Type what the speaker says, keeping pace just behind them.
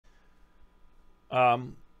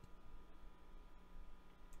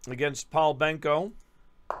against Paul Benko,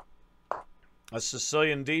 a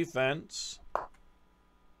Sicilian defense.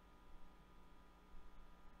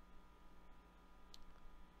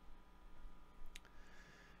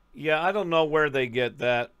 Yeah, I don't know where they get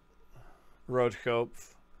that,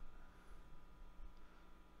 Rotkopf.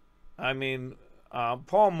 I mean,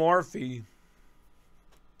 Paul Morphy.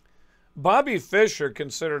 Bobby Fischer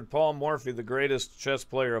considered Paul Morphy the greatest chess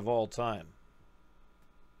player of all time.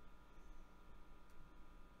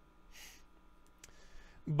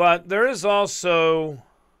 But there is also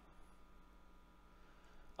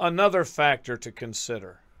another factor to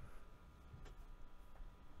consider.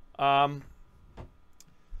 And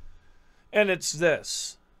it's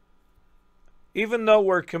this. Even though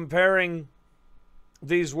we're comparing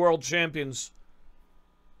these world champions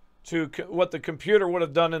to what the computer would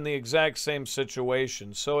have done in the exact same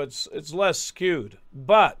situation, so it's less skewed.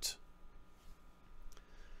 But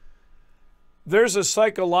there's a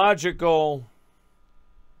psychological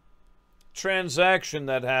transaction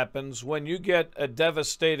that happens when you get a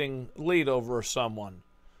devastating lead over someone.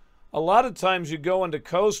 A lot of times you go into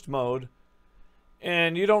coast mode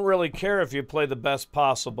and you don't really care if you play the best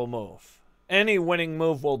possible move. Any winning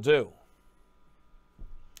move will do.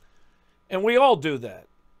 And we all do that,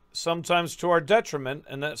 sometimes to our detriment,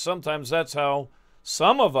 and that sometimes that's how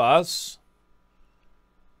some of us,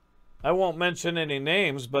 I won't mention any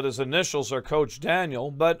names, but his initials are Coach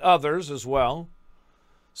Daniel, but others as well.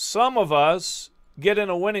 Some of us get in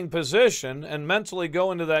a winning position and mentally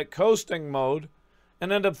go into that coasting mode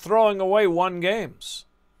and end up throwing away 1 games.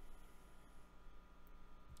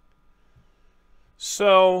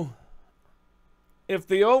 So, if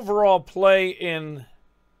the overall play in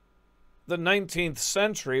the 19th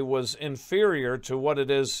century was inferior to what it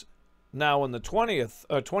is now in the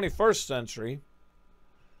 21st century,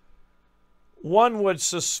 one would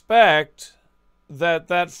suspect that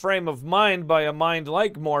that frame of mind by a mind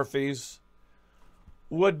like Morphy's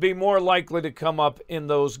would be more likely to come up in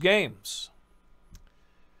those games.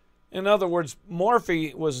 In other words,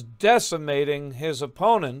 Morphy was decimating his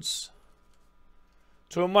opponents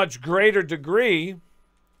to a much greater degree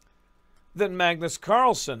than Magnus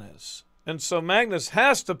Carlsen is. And so Magnus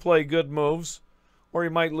has to play good moves or he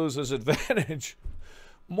might lose his advantage.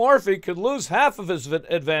 Morphy could lose half of his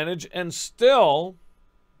advantage and still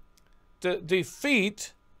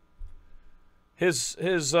defeat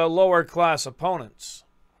his lower class opponents.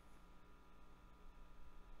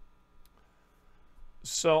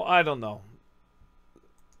 So I don't know.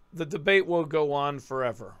 The debate will go on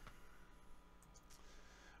forever.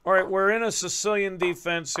 All right, we're in a Sicilian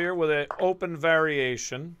defense here with an open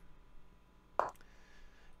variation.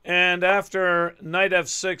 And after knight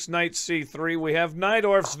f6, knight c3, we have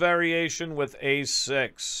Najdorf's variation with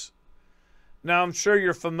a6. Now, I'm sure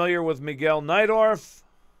you're familiar with Miguel Najdorf,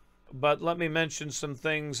 but let me mention some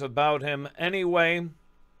things about him anyway.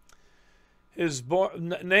 His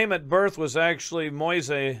name at birth was actually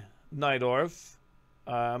Moise Najdorf.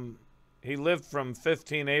 He lived from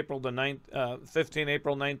 15 April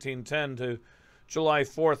 1910 to July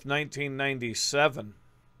 4th, 1997.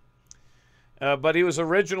 But he was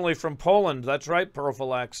originally from Poland. That's right,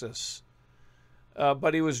 Prophylaxis.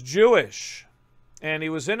 But he was Jewish. And he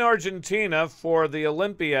was in Argentina for the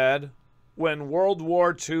Olympiad when World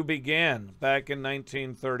War II began back in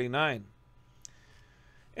 1939.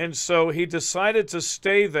 And so he decided to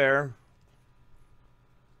stay there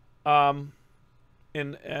and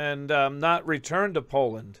not return to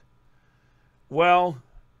Poland. Well,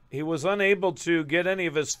 he was unable to get any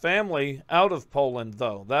of his family out of Poland,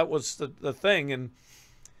 though. That was the thing. And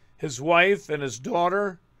his wife and his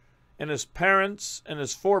daughter and his parents and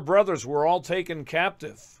his 4 brothers were all taken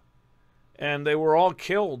captive. And they were all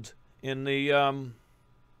killed in the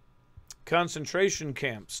concentration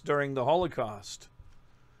camps during the Holocaust.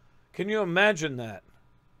 Can you imagine that?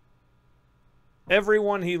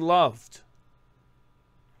 Everyone he loved.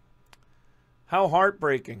 How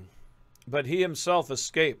heartbreaking. But he himself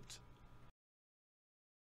escaped.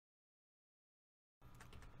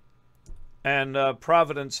 And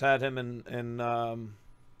Providence had him in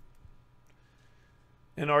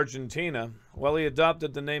Argentina. Well, he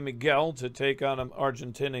adopted the name Miguel to take on an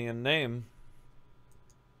Argentinian name.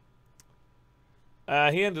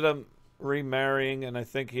 He ended up remarrying, and I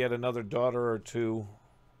think he had another daughter or 2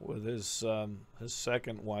 with his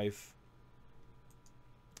second wife.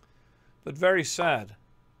 But very sad.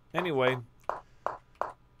 Anyway,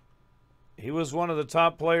 he was one of the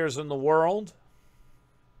top players in the world.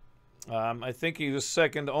 I think he was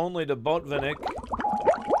second only to Botvinnik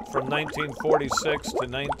from 1946 to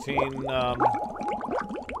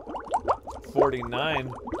 1948.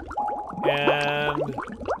 49. And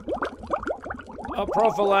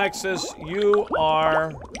Prophylaxis, you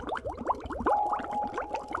are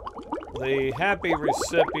the happy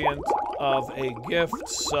recipient of a gift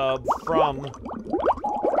sub from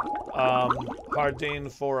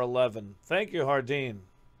Hardeen 411. Thank you, Hardeen.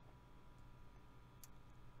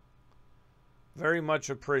 Very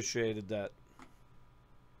much appreciated that.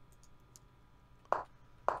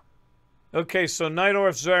 Okay, so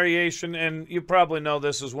Najdorf's variation, and you probably know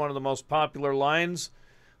this is one of the most popular lines.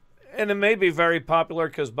 And it may be very popular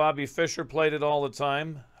because Bobby Fischer played it all the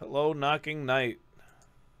time. Hello, knocking knight.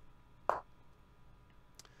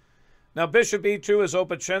 Now, Bishop E2 is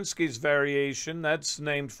Opachensky's variation. That's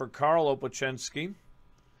named for Karl Opachensky.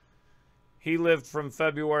 He lived from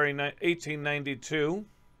February 1892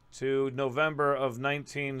 to November of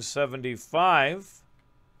 1975.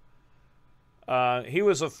 He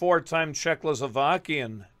was a four-time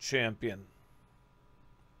Czechoslovakian champion.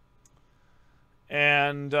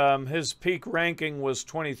 And his peak ranking was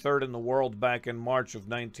 23rd in the world back in March of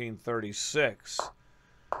 1936.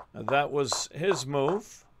 That was his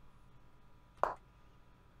move.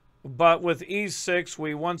 But with E6,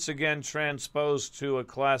 we once again transposed to a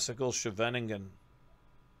classical Scheveningen.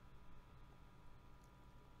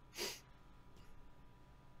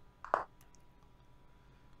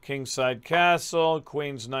 Kingside castle,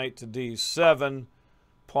 queen's knight to D7,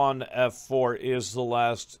 pawn F4 is the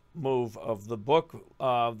last move of the book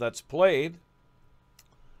that's played.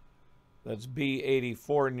 That's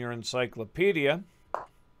B84 in your encyclopedia.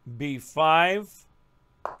 B5,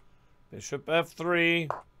 bishop F3,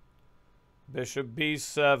 bishop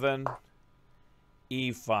B7,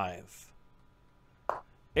 E5.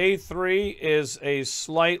 A3 is a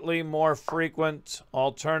slightly more frequent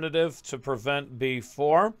alternative to prevent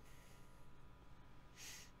B4.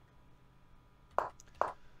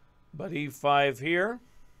 But E5 here,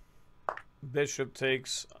 bishop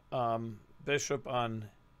takes bishop on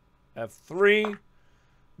F3,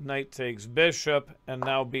 knight takes bishop, and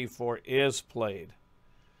now B4 is played.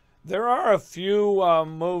 There are a few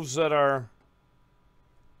moves that are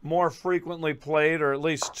more frequently played, or at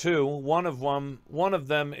least two. One of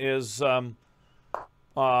them is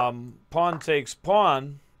pawn takes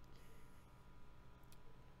pawn,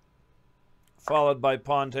 followed by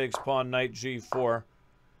pawn takes pawn, knight G4,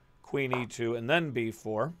 queen E2, and then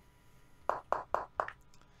B4.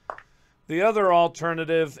 The other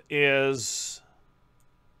alternative is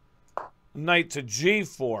knight to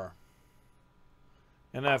G4,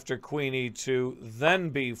 and after queen E2, then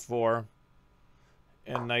B4,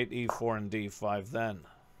 and knight E4 and D5 then.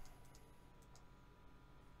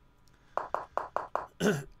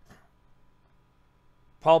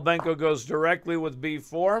 Paul Benko goes directly with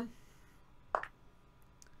B4.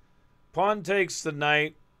 Pawn takes the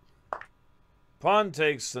knight. Pawn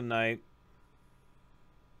takes the knight.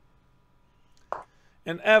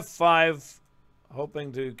 And F5,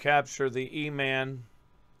 hoping to capture the E-man.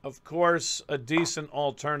 Of course, a decent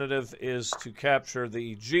alternative is to capture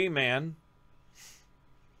the G-man,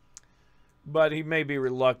 but he may be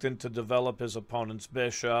reluctant to develop his opponent's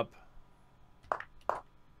bishop.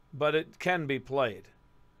 But it can be played.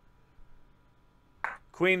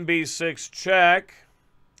 Queen B6 check.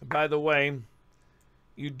 By the way,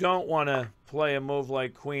 you don't want to play a move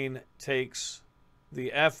like queen takes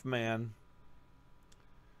the F-man,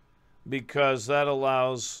 because that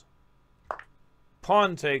allows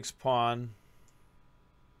pawn takes pawn.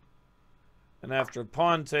 And after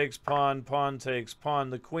pawn takes pawn, pawn takes pawn,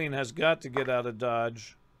 the queen has got to get out of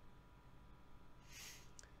dodge.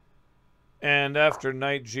 And after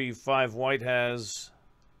knight G5, white has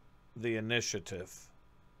the initiative.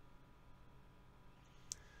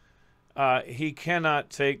 He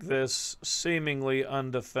cannot take this seemingly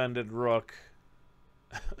undefended rook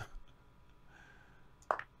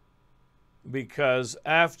because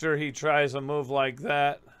after he tries a move like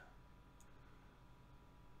that,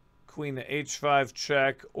 queen to H5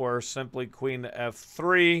 check, or simply queen to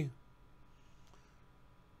F3,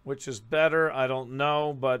 which is better, I don't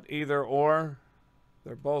know, but either or,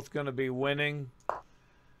 they're both going to be winning.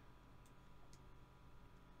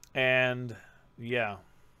 And yeah.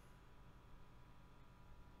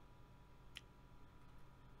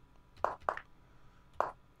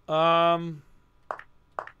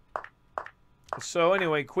 So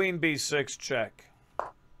anyway, queen B6 check.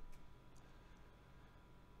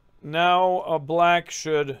 Now black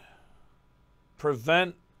should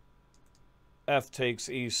prevent F takes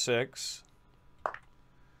E6.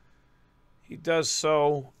 He does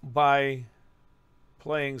so by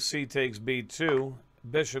playing C takes B2,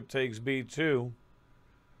 bishop takes B2,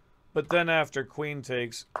 but then after queen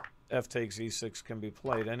takes f takes e6 can be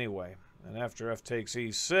played anyway. And after f takes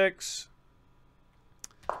e6,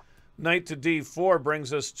 knight to d4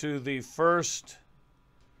 brings us to the first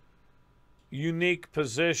unique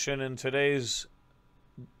position in today's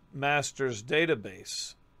Masters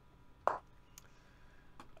database.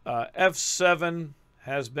 F7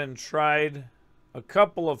 has been tried a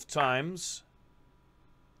couple of times,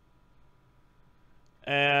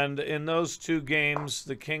 and in those two games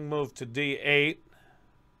the king moved to d8.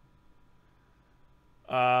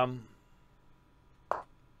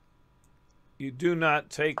 You do not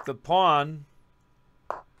take the pawn,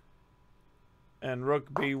 and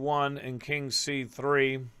rook b1 and king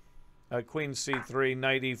c3, queen c3,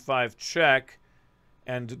 knight e5 check,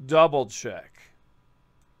 and double check.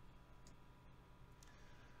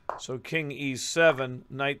 So king e7,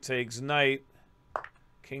 knight takes knight,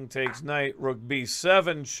 king takes knight, rook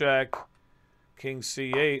b7 check, king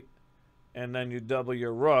c8, and then you double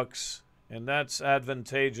your rooks, and that's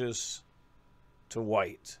advantageous to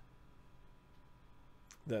white.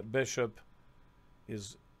 That bishop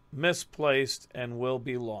is misplaced and will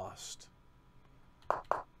be lost.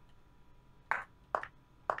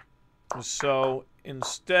 So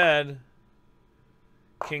instead,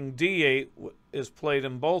 king d8 is played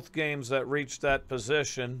in both games that reach that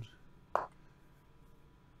position.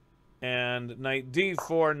 And knight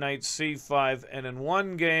d4, knight c5, and in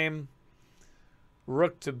one game,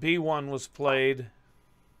 rook to b1 was played,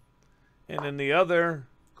 and in the other,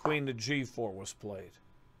 queen to g4 was played.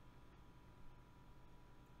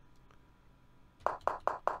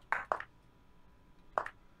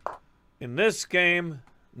 In this game,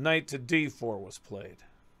 knight to d4 was played.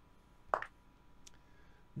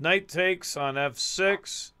 Knight takes on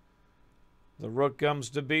f6. The rook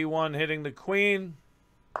comes to b1, hitting the queen.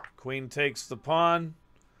 Queen takes the pawn.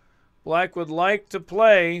 Black would like to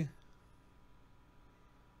play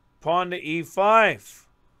pawn to e5.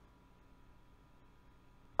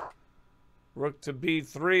 Rook to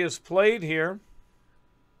b3 is played here.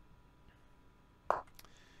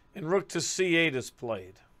 And rook to c8 is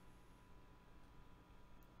played.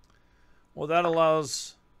 Well, that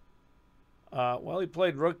allows... well, he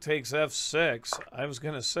played rook takes f6. I was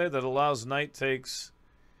going to say that allows knight takes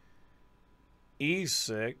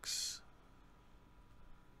e6.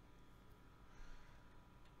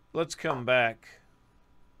 Let's come back.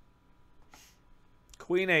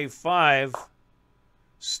 Queen a5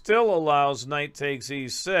 still allows knight takes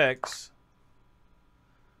e6.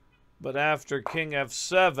 But after king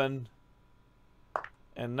f7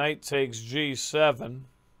 and knight takes g7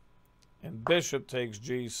 and bishop takes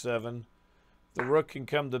g7, the rook can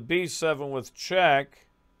come to b7 with check.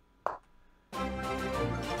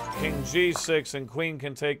 King g6 and queen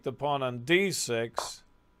can take the pawn on d6.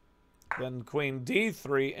 Then queen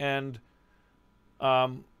d3, and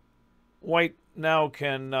white now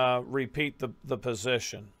can repeat the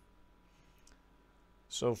position.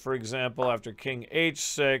 So, for example, after king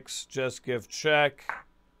h6, just give check,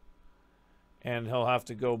 and he'll have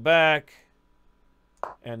to go back,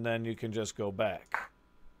 and then you can just go back.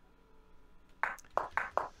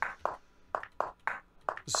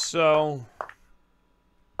 So,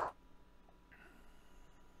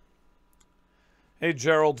 hey,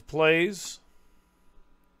 Gerald Plays,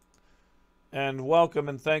 and welcome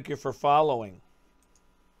and thank you for following.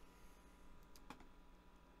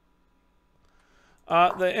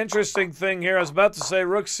 The interesting thing here, I was about to say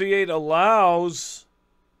rook c8 allows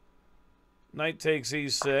knight takes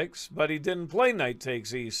e6, but he didn't play knight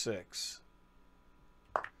takes e6.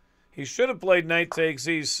 He should have played knight takes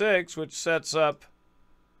e6, which sets up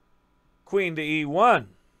queen to e1,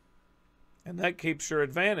 and that keeps your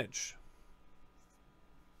advantage.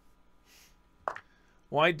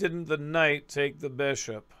 Why didn't the knight take the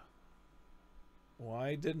bishop?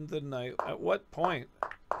 Why didn't the knight? At what point?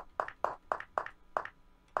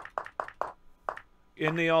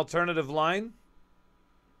 In the alternative line?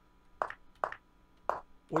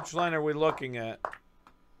 Which line are we looking at?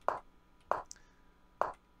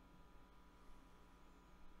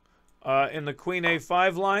 In the queen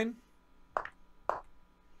a5 line?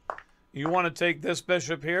 You want to take this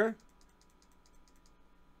bishop here?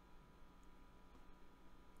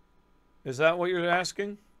 Is that what you're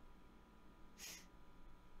asking?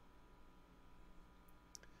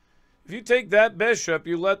 If you take that bishop,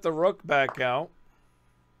 you let the rook back out.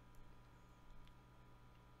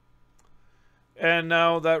 And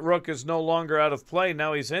now that rook is no longer out of play.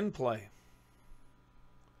 Now he's in play.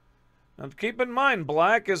 Now keep in mind,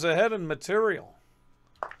 black is ahead in material.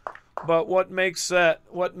 But what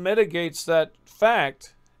mitigates that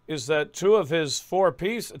fact is that two of his 5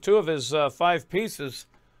 pieces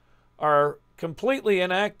are completely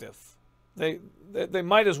inactive. They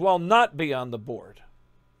might as well not be on the board.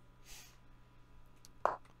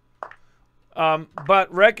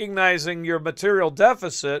 But recognizing your material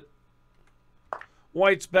deficit,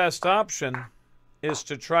 White's best option is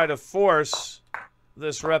to try to force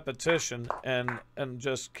this repetition and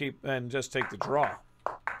just take the draw.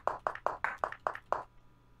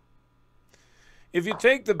 If you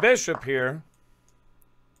take the bishop here,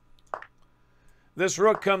 this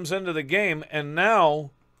rook comes into the game, and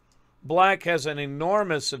now Black has an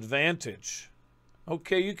enormous advantage.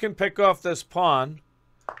 Okay, you can pick off this pawn,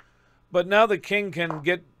 but now the king can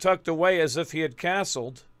get tucked away as if he had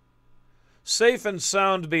castled, safe and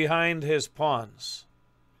sound behind his pawns.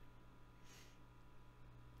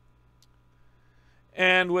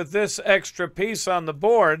 And with this extra piece on the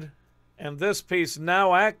board, and this piece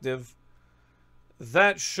now active,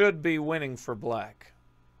 that should be winning for Black.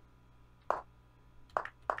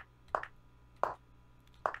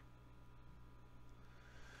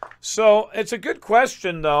 So it's a good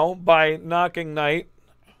question, though, by knocking knight.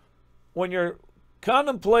 When you're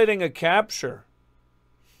contemplating a capture,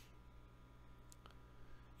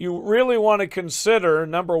 you really want to consider,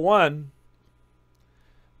 number one,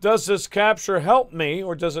 does this capture help me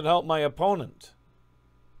or does it help my opponent?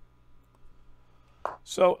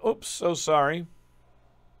 So, oops, so sorry.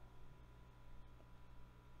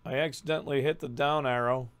 I accidentally hit the down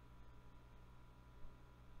arrow.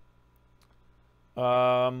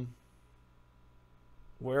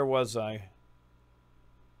 Where was I?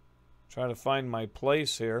 Trying to find my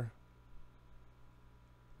place here.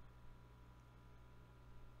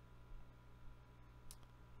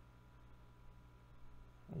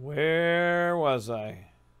 Where was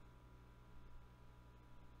I?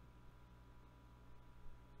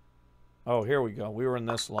 Oh, here we go. We were in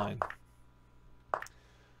this line.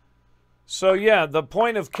 So yeah, the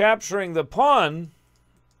point of capturing the pawn,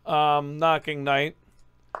 knocking knight,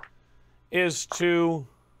 is to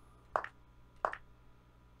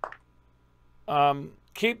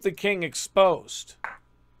keep the king exposed.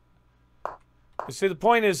 You see, the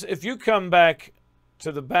point is, if you come back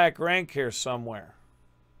to the back rank here somewhere,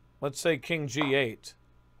 let's say king g8,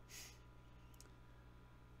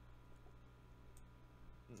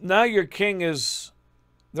 now your king is,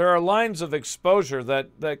 there are lines of exposure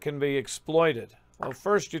that can be exploited. Well,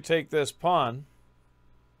 first you take this pawn,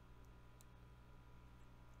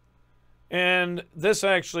 and this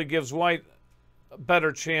actually gives White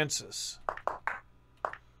better chances.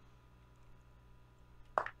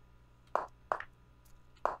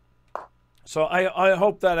 So I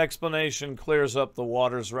hope that explanation clears up the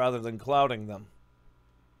waters rather than clouding them.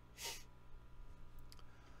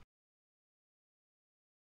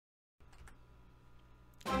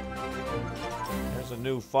 There's a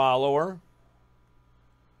new follower.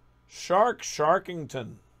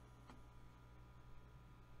 Sharkington.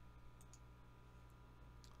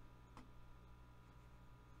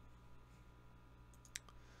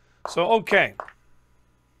 So, okay.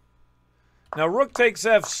 Now, rook takes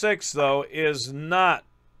f6, though, is not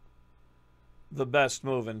the best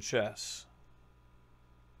move in chess.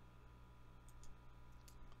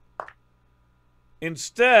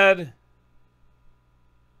 Instead,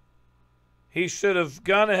 he should have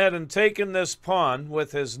gone ahead and taken this pawn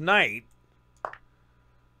with his knight,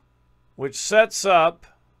 which sets up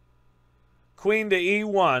queen to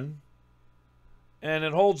e1, and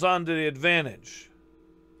it holds on to the advantage.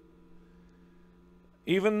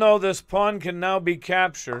 Even though this pawn can now be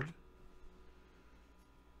captured,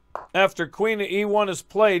 after queen to e1 is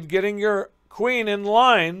played, getting your queen in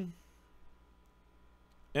line,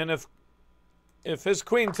 and if his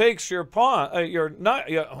queen takes your pawn,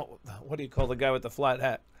 what do you call the guy with the flat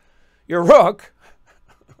hat? Your rook,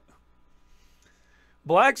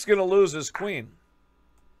 Black's going to lose his queen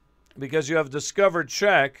because you have discovered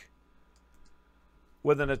check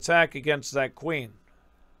with an attack against that queen.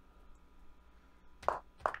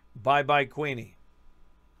 Bye-bye, Queenie.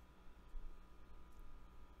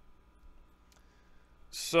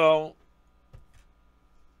 So,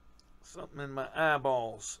 something in my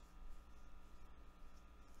eyeballs.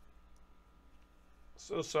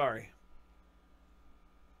 So sorry.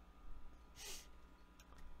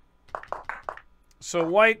 So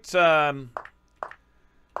White,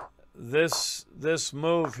 this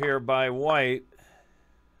move here by White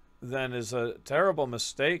then is a terrible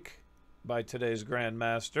mistake by today's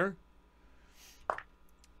Grandmaster.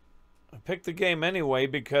 I picked the game anyway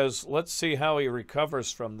because let's see how he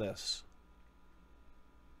recovers from this.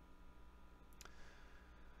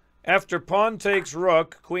 After pawn takes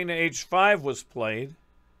rook, queen to h5 was played.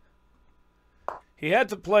 He had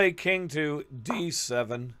to play king to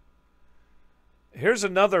d7. Here's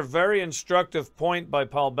another very instructive point by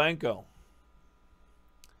Palbenko.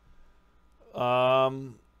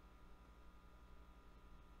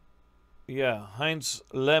 Yeah, Heinz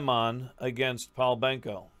Lehmann against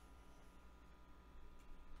Palbenko.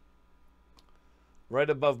 Right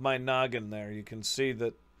above my noggin there, you can see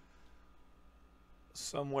that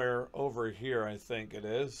somewhere over here, I think it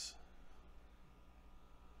is.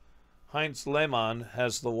 Heinz Lehmann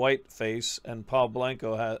has the white face, and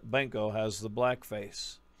Palbenko has the black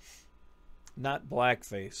face. Not black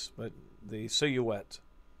face, but the silhouette.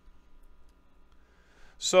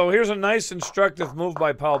 So here's a nice instructive move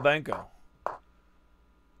by Palbenko.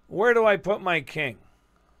 Where do I put my king?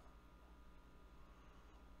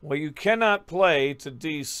 Well, you cannot play to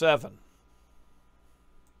d7.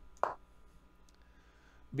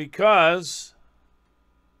 Because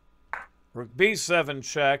rook b7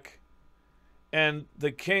 check, and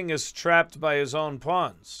the king is trapped by his own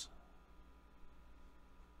pawns.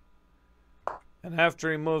 And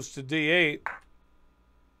after he moves to d8,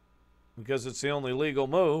 because it's the only legal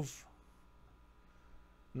move,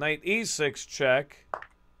 knight e6 check,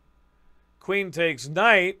 queen takes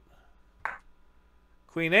knight,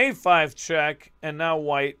 queen a5 check, and now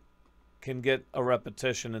white can get a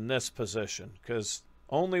repetition in this position, because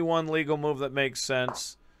only one legal move that makes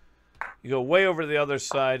sense. You go way over to the other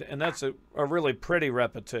side, and that's a really pretty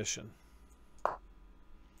repetition.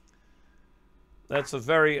 That's a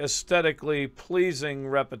very aesthetically pleasing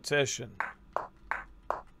repetition.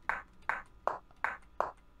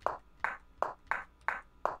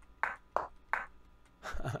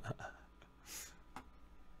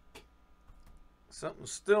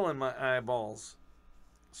 Something's still in my eyeballs.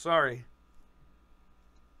 Sorry.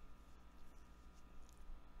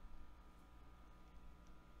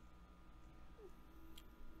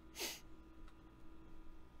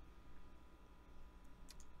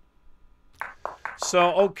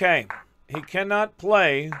 So, okay, he cannot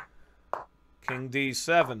play king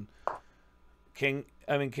d7, king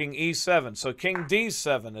e7. So king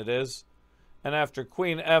d7 it is, and after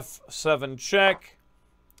queen f7 check,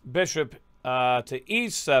 bishop to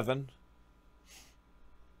e7.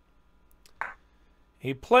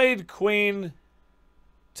 He played queen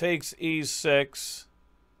takes e6.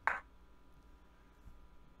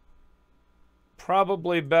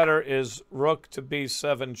 Probably better is rook to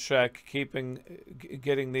b7 check,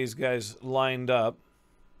 getting these guys lined up.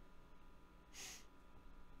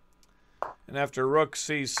 And after rook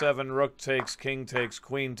c7, rook takes, king takes,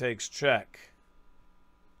 queen takes check.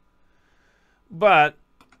 But,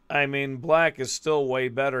 I mean, black is still way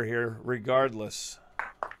better here regardless.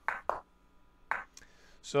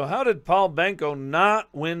 So how did Palbenko not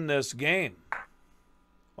win this game?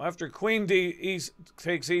 Well, after queen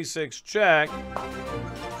takes e6 check,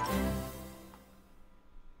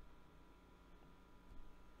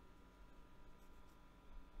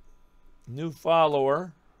 new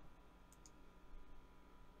follower,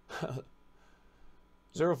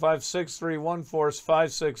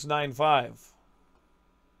 0563145695.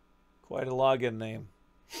 Quite a login name.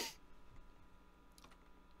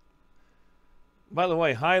 By the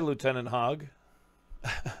way, hi, Lieutenant Hogg.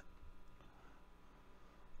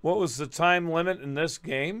 What was the time limit in this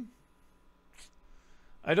game?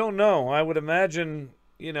 I don't know. I would imagine,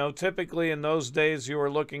 you know, typically in those days you were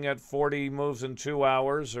looking at 40 moves in 2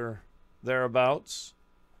 hours or thereabouts.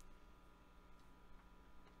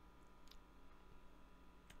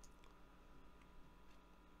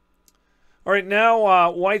 All right, now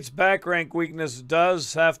White's back rank weakness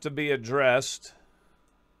does have to be addressed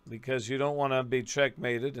because you don't want to be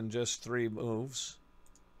checkmated in just 3 moves.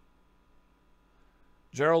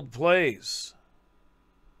 Gerald plays.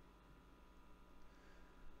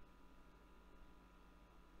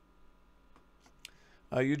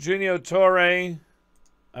 Eugenio Torre,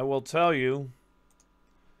 I will tell you,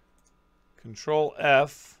 Control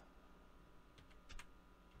F.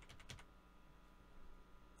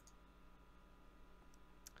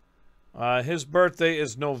 His birthday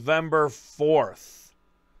is November 4th.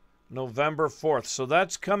 November 4th. So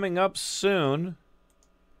that's coming up soon.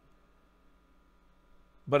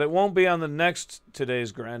 But it won't be on the next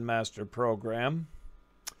Today's Grandmaster program.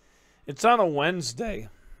 It's on a Wednesday.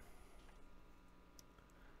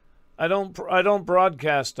 I don't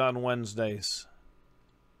broadcast on Wednesdays.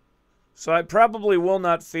 So I probably will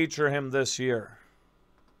not feature him this year.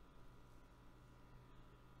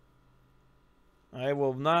 I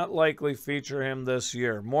will not likely feature him this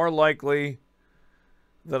year. More likely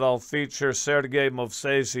that I'll feature Sergei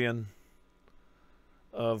Movsesian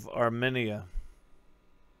of Armenia.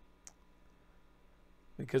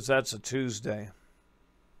 Because that's a Tuesday.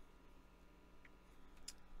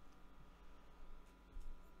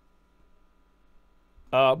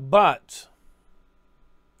 But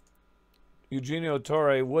Eugenio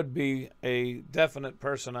Torre would be a definite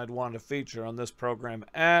person I'd want to feature on this program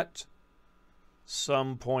at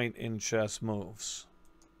some point in Chess Moves.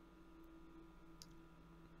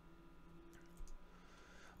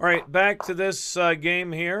 All right, back to this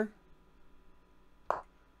game here.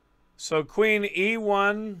 So Queen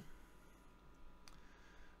E1.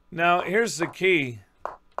 Now, here's the key.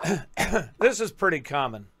 This is pretty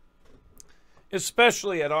common,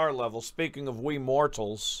 especially at our level. Speaking of we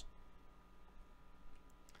mortals,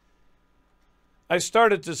 I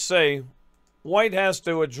started to say White has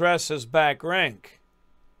to address his back rank.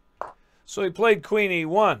 So he played Queen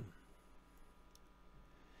E1.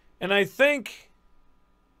 And I think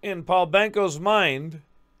in Palbenko's mind,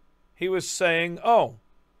 he was saying, oh,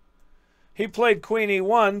 he played Queen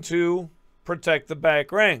E1 to protect the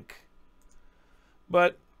back rank.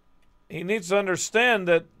 But he needs to understand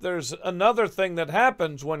that there's another thing that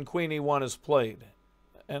happens when Queen E1 is played.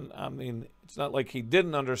 And, I mean, it's not like he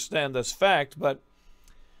didn't understand this fact, but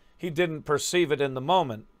he didn't perceive it in the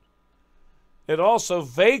moment. It also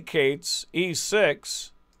vacates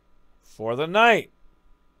E6 for the knight.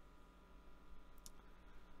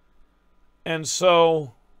 And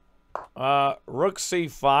so, Rook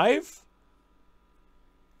C5?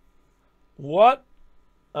 What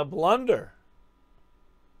a blunder.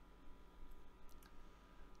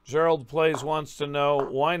 Gerald Plays wants to know,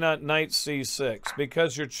 why not knight C6?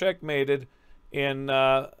 Because you're checkmated in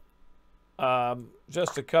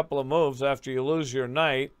just a couple of moves after you lose your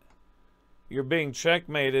knight. You're being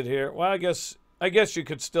checkmated here. Well, I guess you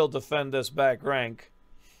could still defend this back rank.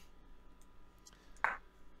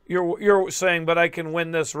 You're saying, but I can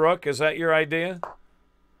win this rook? Is that your idea?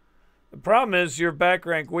 The problem is your back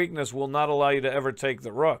rank weakness will not allow you to ever take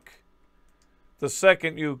the rook. The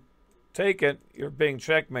second you take it, you're being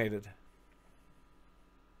checkmated.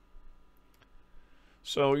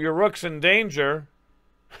 So your rook's in danger.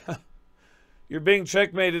 You're being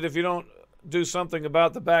checkmated if you don't do something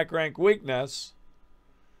about the back rank weakness.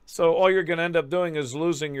 So all you're going to end up doing is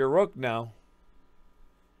losing your rook now.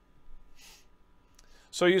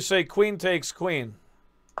 So you say queen takes queen.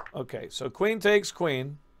 Okay, so queen takes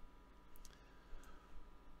queen.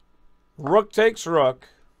 Rook takes rook.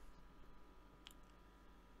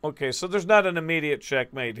 Okay, so there's not an immediate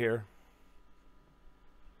checkmate here.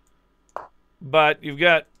 But you've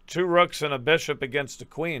got two rooks and a bishop against a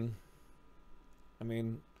queen. I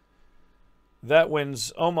mean, that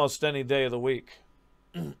wins almost any day of the week.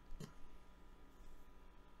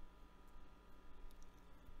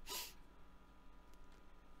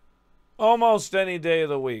 Almost any day of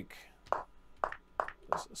the week.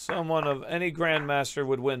 Someone of any Grandmaster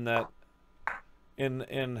would win that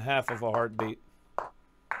in half of a heartbeat.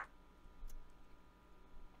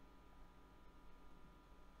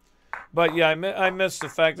 But yeah, I missed the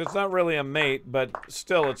fact it's not really a mate, but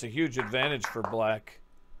still it's a huge advantage for black.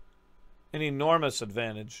 An enormous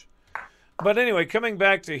advantage. But anyway, coming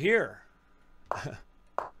back to here.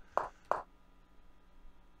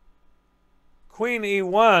 Queen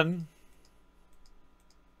E1.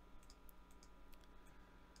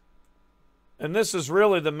 And this is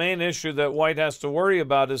really the main issue that White has to worry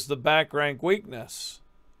about, is the back rank weakness.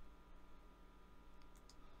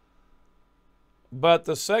 But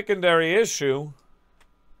the secondary issue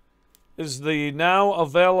is the now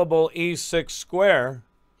available E6 square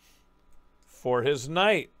for his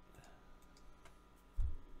knight.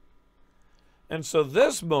 And so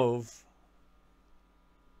this move,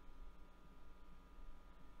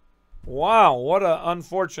 wow, what an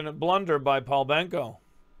unfortunate blunder by Palbenko.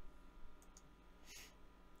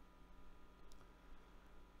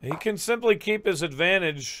 He can simply keep his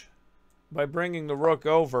advantage by bringing the rook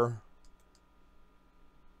over.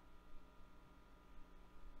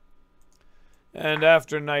 And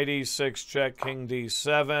after knight e6 check, king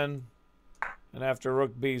d7. And after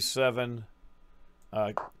rook b7,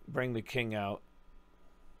 bring the king out.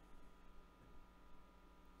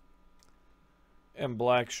 And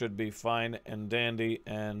black should be fine and dandy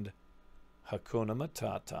and Hakuna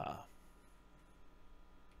Matata.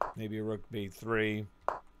 Maybe rook b3.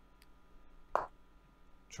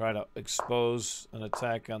 Try to expose an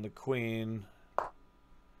attack on the queen.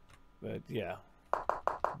 But yeah.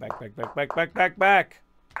 Back, back, back, back, back, back, back.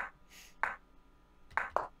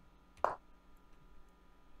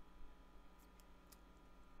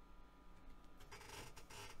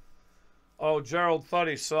 Oh, Gerald thought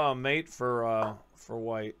he saw a mate for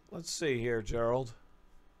White. Let's see here, Gerald.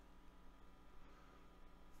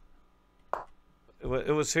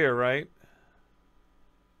 It was here, right?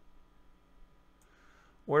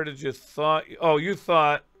 Where did you thought? Oh, you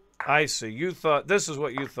thought I see. You thought, this is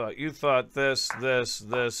what you thought. You thought this,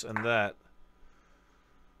 this, and that.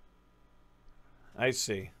 I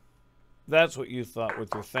see. That's what you thought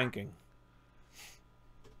with your thinking.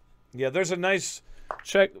 Yeah, there's a nice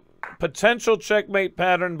potential checkmate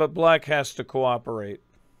pattern, but black has to cooperate.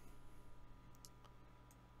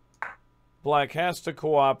 Black has to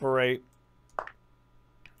cooperate.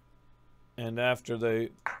 And after the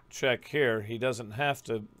check here, he doesn't have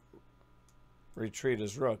to retreat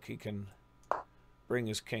his rook. He can bring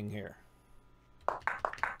his king here.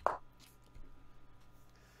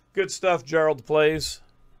 Good stuff, Gerald plays.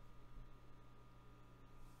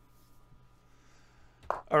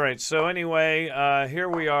 All right, so anyway, here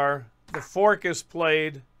we are. The fork is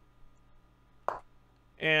played,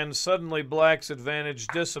 and suddenly black's advantage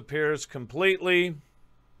disappears completely.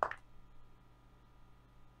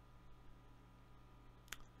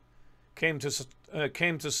 Came to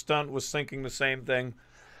stunt, was thinking the same thing.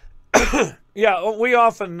 Yeah, we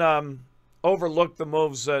often overlook the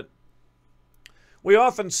moves that... We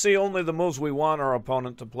often see only the moves we want our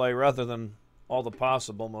opponent to play rather than all the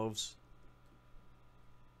possible moves.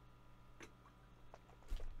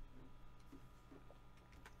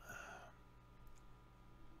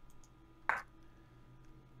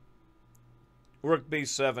 Rook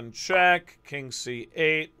b7 check, king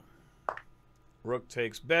c8. Rook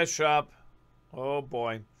takes bishop. Oh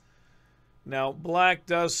boy. Now black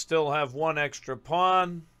does still have one extra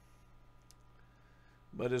pawn,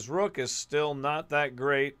 but his rook is still not that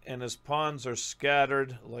great, and his pawns are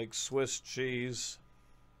scattered like Swiss cheese.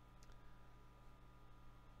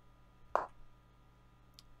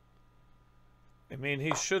 I mean,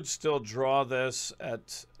 he should still draw this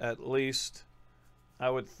at least, I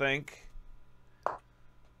would think.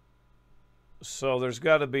 So there's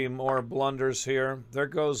got to be more blunders here. There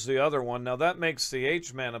goes the other one. Now that makes the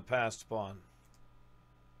H-man a passed pawn.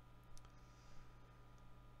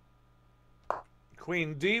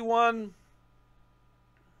 Queen D1.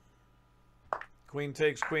 Queen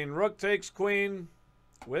takes queen, rook takes queen.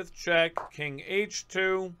 With check. King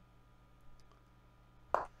H2.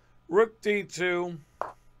 Rook D2.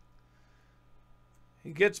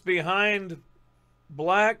 He gets behind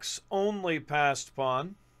black's only passed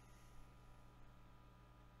pawn.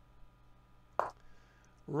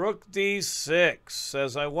 Rook d6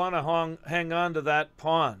 says, I want to hang on to that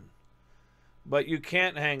pawn. But you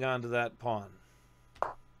can't hang on to that pawn.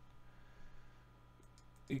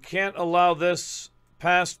 You can't allow this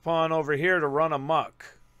passed pawn over here to run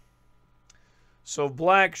amok. So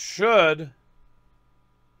black should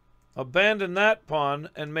abandon that pawn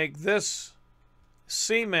and make this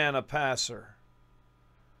c-man a passer.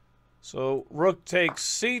 So rook takes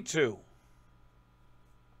c2.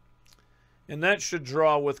 And that should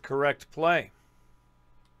draw with correct play.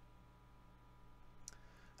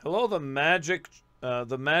 Hello, the magic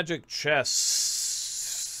chess.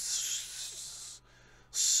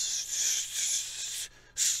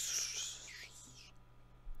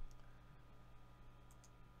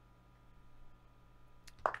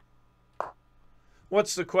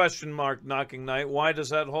 What's the question mark, Knocking Knight? Why does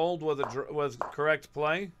that hold with correct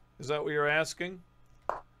play? Is that what you're asking?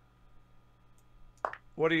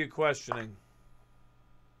 What are you questioning?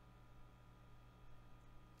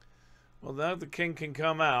 Well, now the king can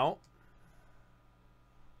come out,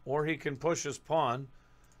 or he can push his pawn.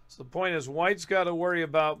 So the point is, white's got to worry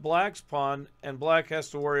about black's pawn, and black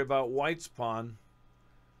has to worry about white's pawn.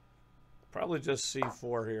 Probably just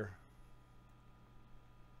c4 here.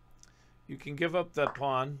 You can give up that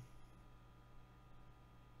pawn.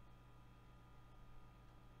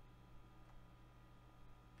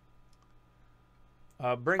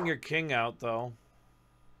 Bring your king out, though.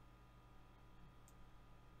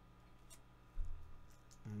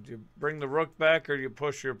 Do you bring the rook back, or do you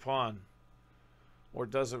push your pawn? Or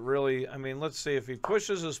does it really... I mean, let's see. If he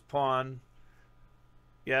pushes his pawn...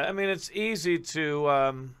 Yeah, I mean, it's easy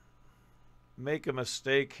to make a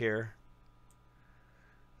mistake here.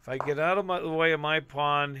 If I get out of the way of my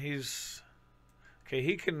pawn, he's... Okay,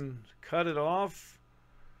 he can cut it off.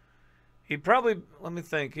 He probably... Let me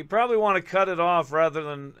think. He probably want to cut it off rather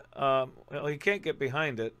than... well, he can't get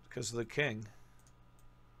behind it because of the king.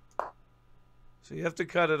 So you have to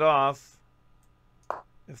cut it off.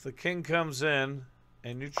 If the king comes in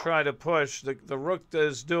and you try to push, the rook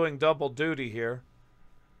is doing double duty here.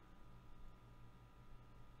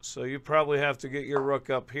 So you probably have to get your rook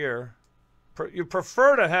up here. You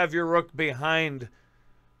prefer to have your rook behind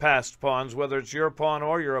passed pawns, whether it's your pawn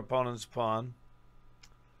or your opponent's pawn.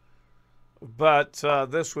 But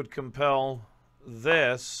this would compel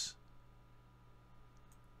this.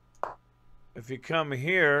 if you come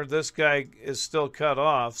here, this guy is still cut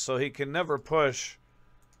off, so he can never push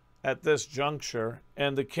at this juncture,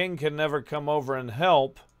 and the king can never come over and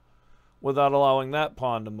help without allowing that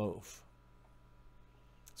pawn to move.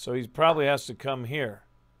 So he probably has to come here.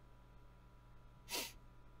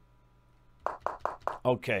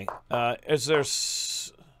 Okay,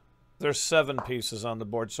 there's 7 pieces on the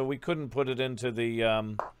board, so we couldn't put it into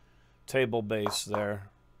the table base there.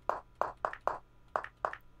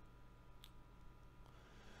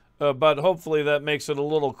 But hopefully that makes it a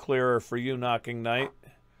little clearer for you, Knocking Knight.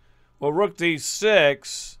 Well, rook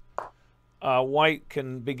d6, white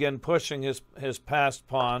can begin pushing his passed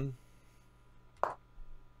pawn.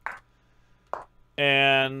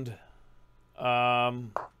 And the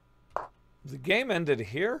game ended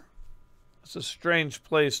here. It's a strange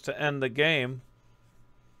place to end the game.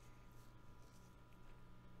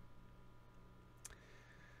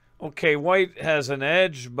 Okay, white has an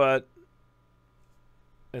edge, but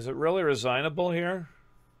is it really resignable here?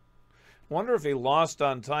 Wonder if he lost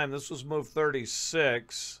on time. This was move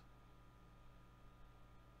 36.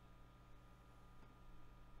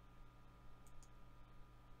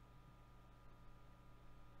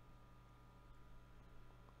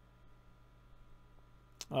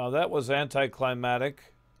 That was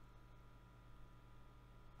anticlimactic.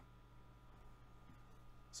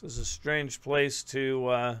 This is a strange place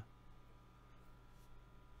to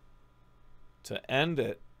end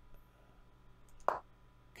it.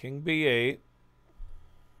 King b8.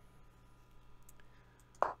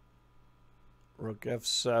 Rook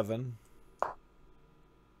f7.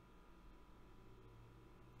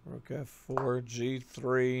 Rook f4,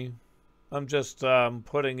 g3. I'm just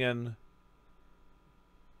putting in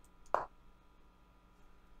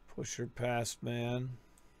push your passed man.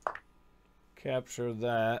 Capture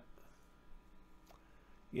that.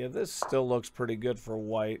 Yeah, this still looks pretty good for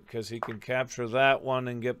white because he can capture that one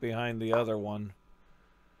and get behind the other one.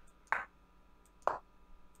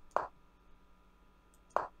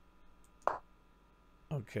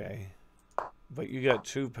 Okay. But you got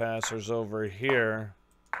 2 passers over here.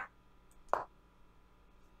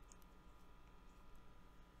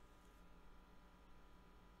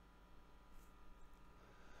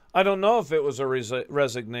 I don't know if it was a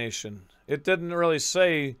resignation. It didn't really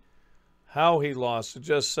say how he lost. It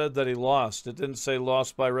just said that he lost. It didn't say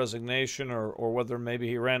lost by resignation or whether maybe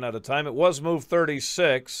he ran out of time. It was move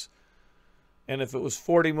 36. And if it was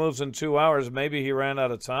 40 moves in 2 hours, maybe he ran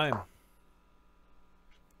out of time.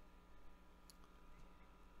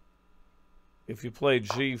 If you play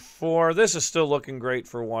g4, this is still looking great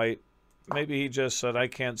for white. Maybe he just said, I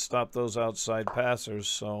can't stop those outside passers,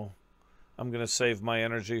 so I'm going to save my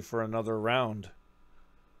energy for another round.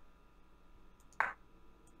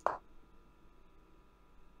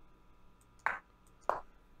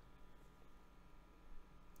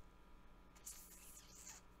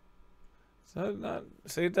 So not,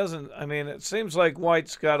 see, it doesn't, I mean, it seems like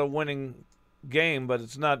white's got a winning game, but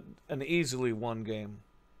it's not an easily won game.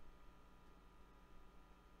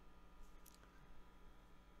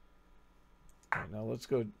 All right, now let's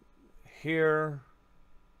go here.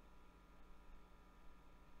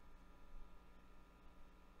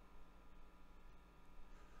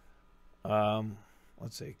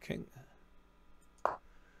 Let's say king.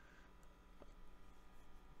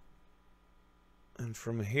 And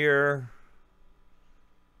from here,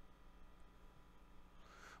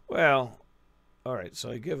 well, all right,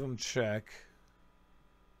 so I give him check.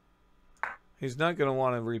 He's not going to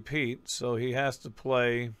want to repeat, so he has to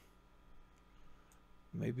play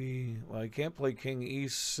maybe, well, he can't play king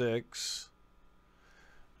e6.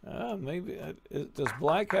 Maybe, does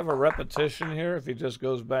black have a repetition here if he just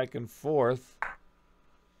goes back and forth?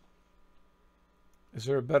 Is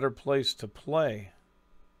there a better place to play?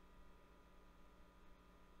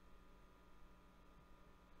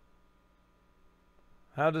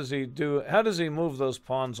 How does he move those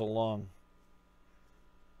pawns along?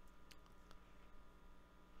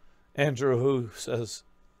 Andrew Hu says,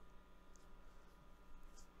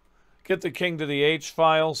 get the king to the H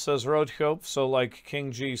file, says Roadhope, so like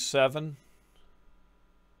king g7.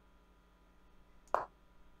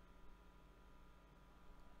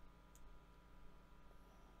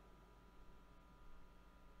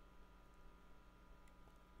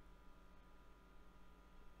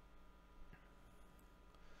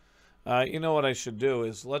 You know what I should do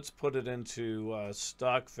is let's put it into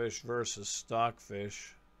Stockfish versus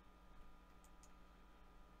Stockfish.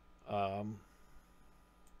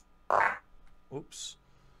 Oops.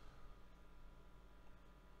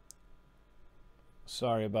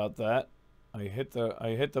 Sorry about that. I hit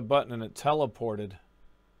the button and it teleported.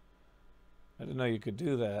 I didn't know you could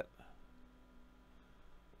do that.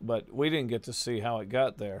 but we didn't get to see how it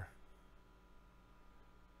got there.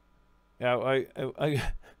 Yeah,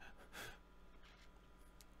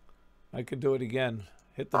 I could do it again.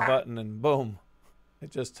 Hit the button and boom,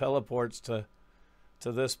 it just teleports to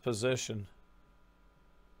this position.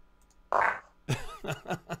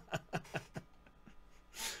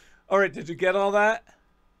 All right, did you get all that?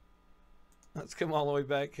 Let's come all the way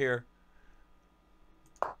back here.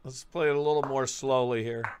 Let's play it a little more slowly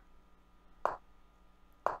here.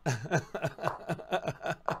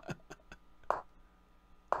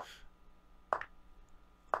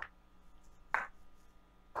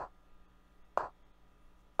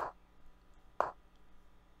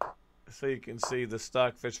 So you can see the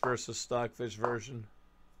stockfish versus stockfish version.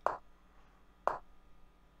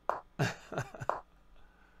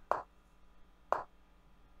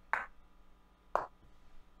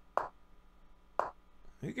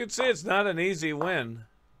 You can see it's not an easy win.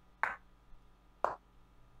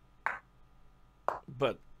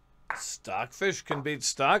 But stockfish can beat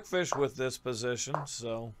stockfish with this position,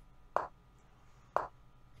 so...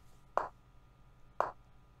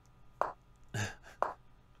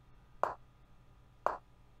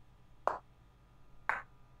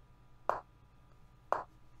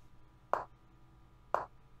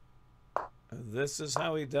 This is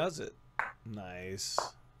how he does it. Nice.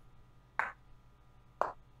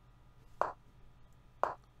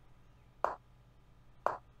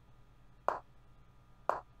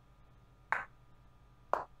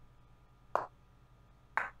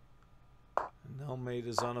 No mate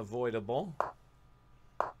is unavoidable.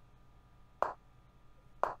 I'm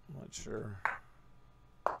not sure.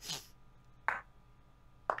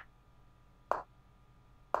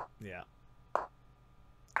 Yeah.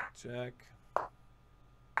 Check.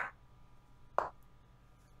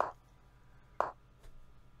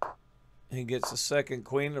 He gets a second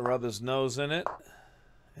queen to rub his nose in it,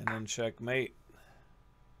 and then checkmate.